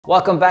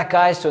Welcome back,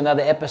 guys, to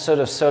another episode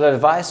of Solar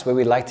Advice, where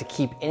we like to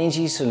keep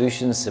energy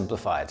solutions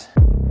simplified.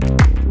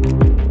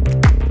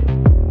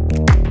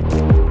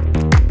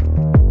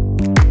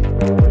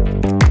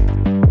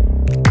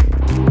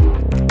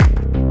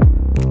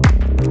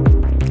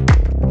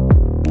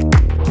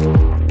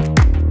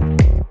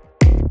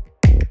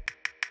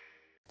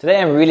 Today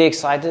I'm really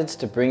excited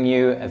to bring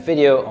you a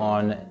video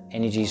on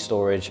energy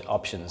storage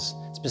options,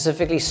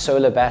 specifically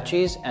solar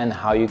batteries and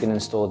how you can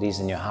install these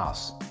in your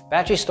house.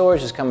 Battery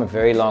storage has come a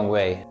very long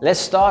way. Let's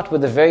start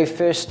with the very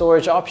first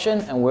storage option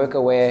and work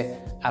our way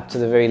up to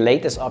the very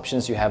latest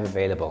options you have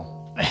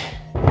available.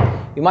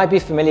 You might be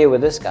familiar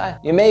with this guy.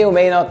 You may or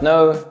may not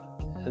know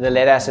the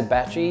lead acid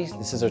batteries.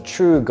 This is a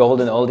true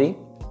golden oldie.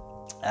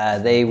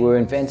 They were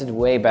invented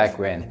way back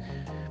when.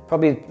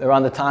 Probably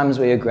around the times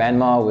where your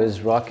grandma was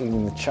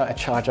rocking the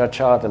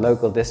cha-cha-cha at the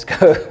local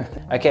disco.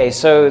 Okay,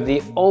 so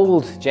the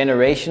old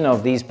generation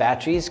of these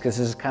batteries, because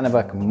this is kind of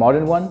like a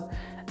modern one,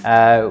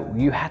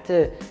 you had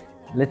to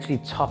literally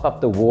top up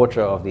the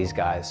water of these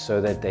guys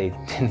so that they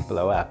didn't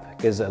blow up,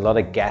 because a lot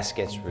of gas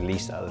gets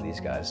released out of these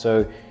guys.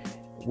 So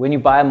when you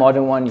buy a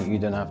modern one, you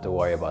don't have to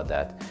worry about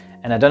that.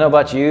 And I don't know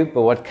about you,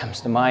 but what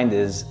comes to mind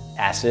is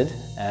acid,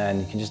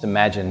 and you can just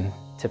imagine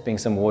tipping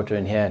some water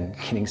in here and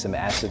getting some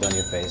acid on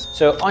your face.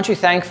 So aren't you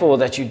thankful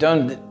that you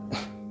don't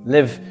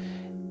live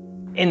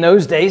in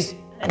those days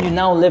and you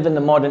now live in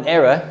the modern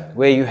era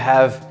where you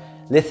have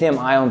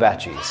lithium-ion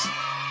batteries?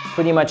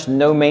 Pretty much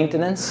no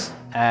maintenance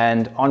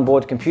and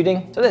onboard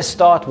computing. So let's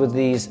start with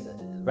these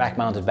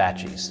rack-mounted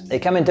batteries. They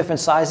come in different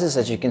sizes,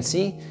 as you can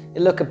see.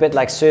 They look a bit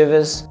like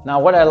servers. Now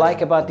what I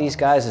like about these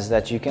guys is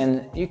that you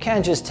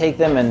can just take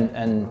them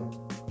and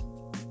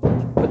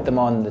put them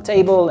on the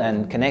table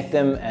and connect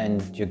them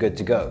and you're good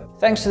to go.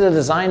 Thanks to the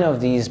design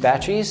of these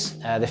batteries,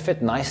 they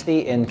fit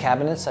nicely in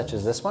cabinets such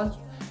as this one.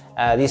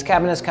 These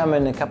cabinets come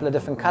in a couple of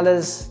different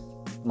colors.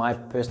 My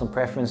personal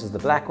preference is the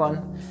black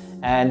one.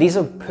 And these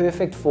are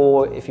perfect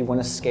for if you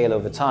want to scale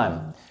over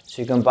time.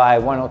 So you can buy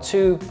one or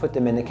two, put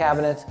them in the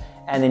cabinet,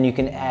 and then you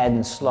can add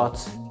and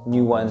slot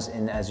new ones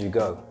in as you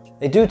go.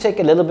 They do take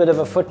a little bit of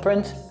a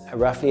footprint,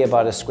 roughly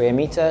about a square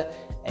meter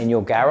in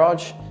your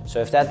garage. So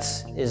if that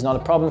is not a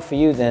problem for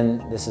you,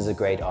 then this is a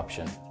great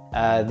option.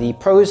 The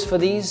pros for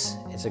these,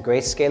 it's a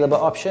great scalable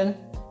option,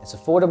 it's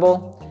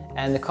affordable,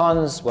 and the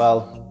cons,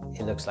 well,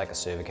 it looks like a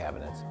server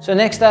cabinet. So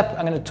next up,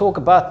 I'm going to talk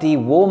about the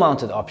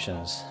wall-mounted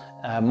options.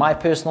 My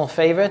personal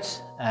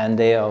favorite, and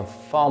they are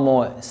far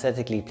more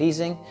aesthetically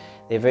pleasing.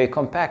 They're very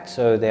compact,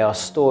 so they are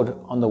stored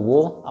on the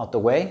wall out the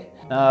way.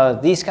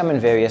 These come in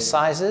various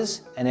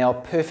sizes and they are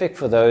perfect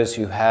for those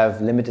who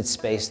have limited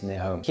space in their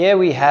home. Here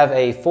we have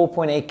a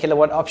 4.8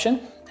 kilowatt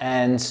option,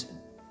 and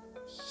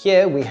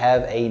here we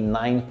have a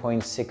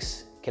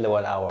 9.6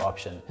 kilowatt hour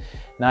option.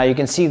 Now you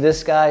can see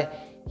this guy,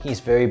 he's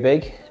very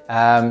big.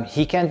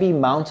 He can be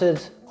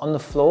mounted on the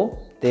floor.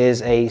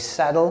 There's a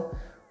saddle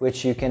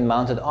which you can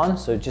mount it on,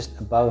 so just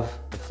above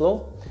the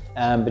floor,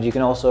 but you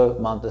can also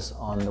mount this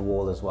on the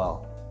wall as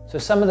well. So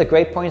some of the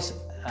great points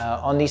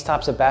on these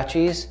types of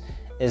batteries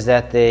is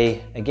that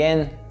they,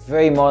 again,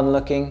 very modern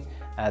looking,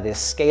 they're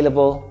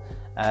scalable,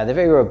 they're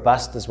very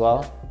robust as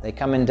well. They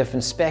come in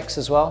different specs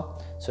as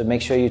well, so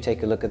make sure you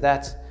take a look at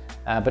that.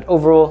 But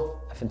overall,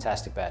 a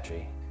fantastic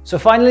battery. So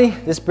finally,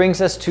 this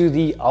brings us to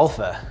the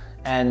Alpha,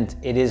 and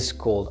it is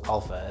called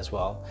Alpha as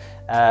well.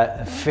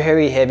 A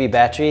very heavy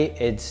battery.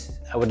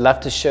 I would love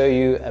to show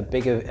you a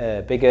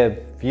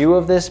bigger view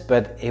of this,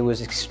 but it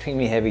was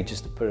extremely heavy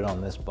just to put it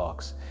on this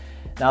box.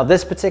 Now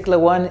this particular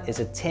one is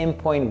a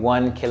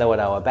 10.1 kilowatt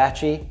hour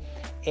battery.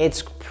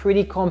 It's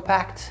pretty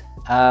compact,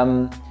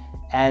 and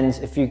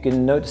if you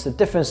can notice the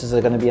differences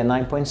are going to be a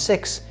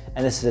 9.6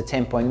 and this is a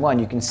 10.1.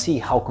 You can see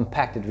how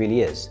compact it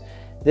really is.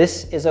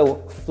 This is a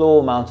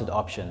floor mounted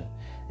option.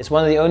 It's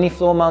one of the only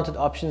floor mounted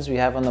options we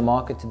have on the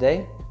market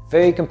today.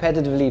 Very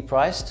competitively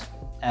priced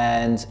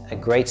and a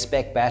great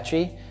spec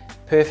battery.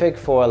 Perfect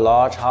for a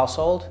large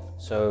household.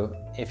 So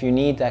if you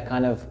need that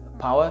kind of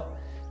power,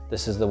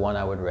 this is the one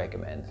I would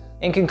recommend.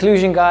 In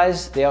conclusion,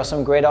 guys, there are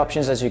some great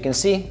options. As you can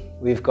see,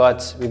 we've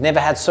never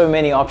had so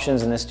many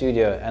options in the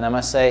studio, and I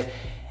must say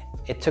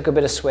it took a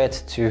bit of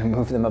sweat to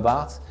move them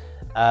about.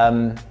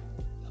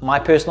 My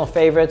personal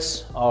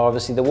favorites are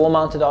obviously the wall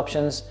mounted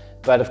options,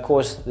 but of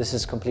course this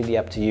is completely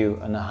up to you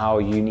on how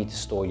you need to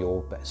store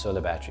your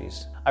solar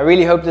batteries. I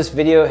really hope this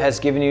video has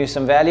given you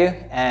some value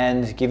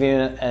and given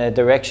you a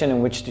direction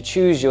in which to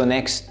choose your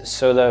next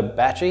solar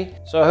battery.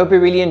 So I hope you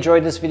really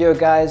enjoyed this video,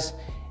 guys.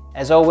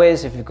 As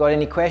always, if you've got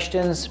any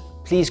questions,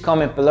 please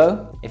comment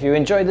below. If you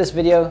enjoyed this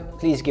video,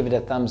 please give it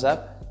a thumbs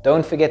up.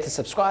 Don't forget to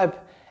subscribe,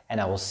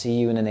 and I will see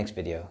you in the next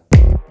video.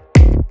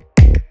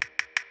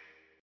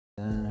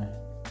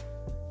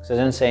 So I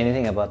didn't say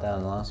anything about that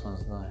in the last one,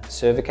 did I?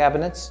 Server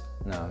cabinets?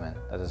 No, man,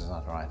 that is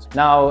not right.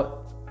 Now,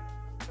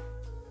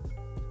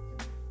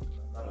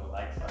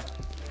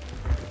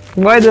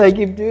 why do I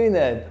keep doing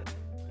that?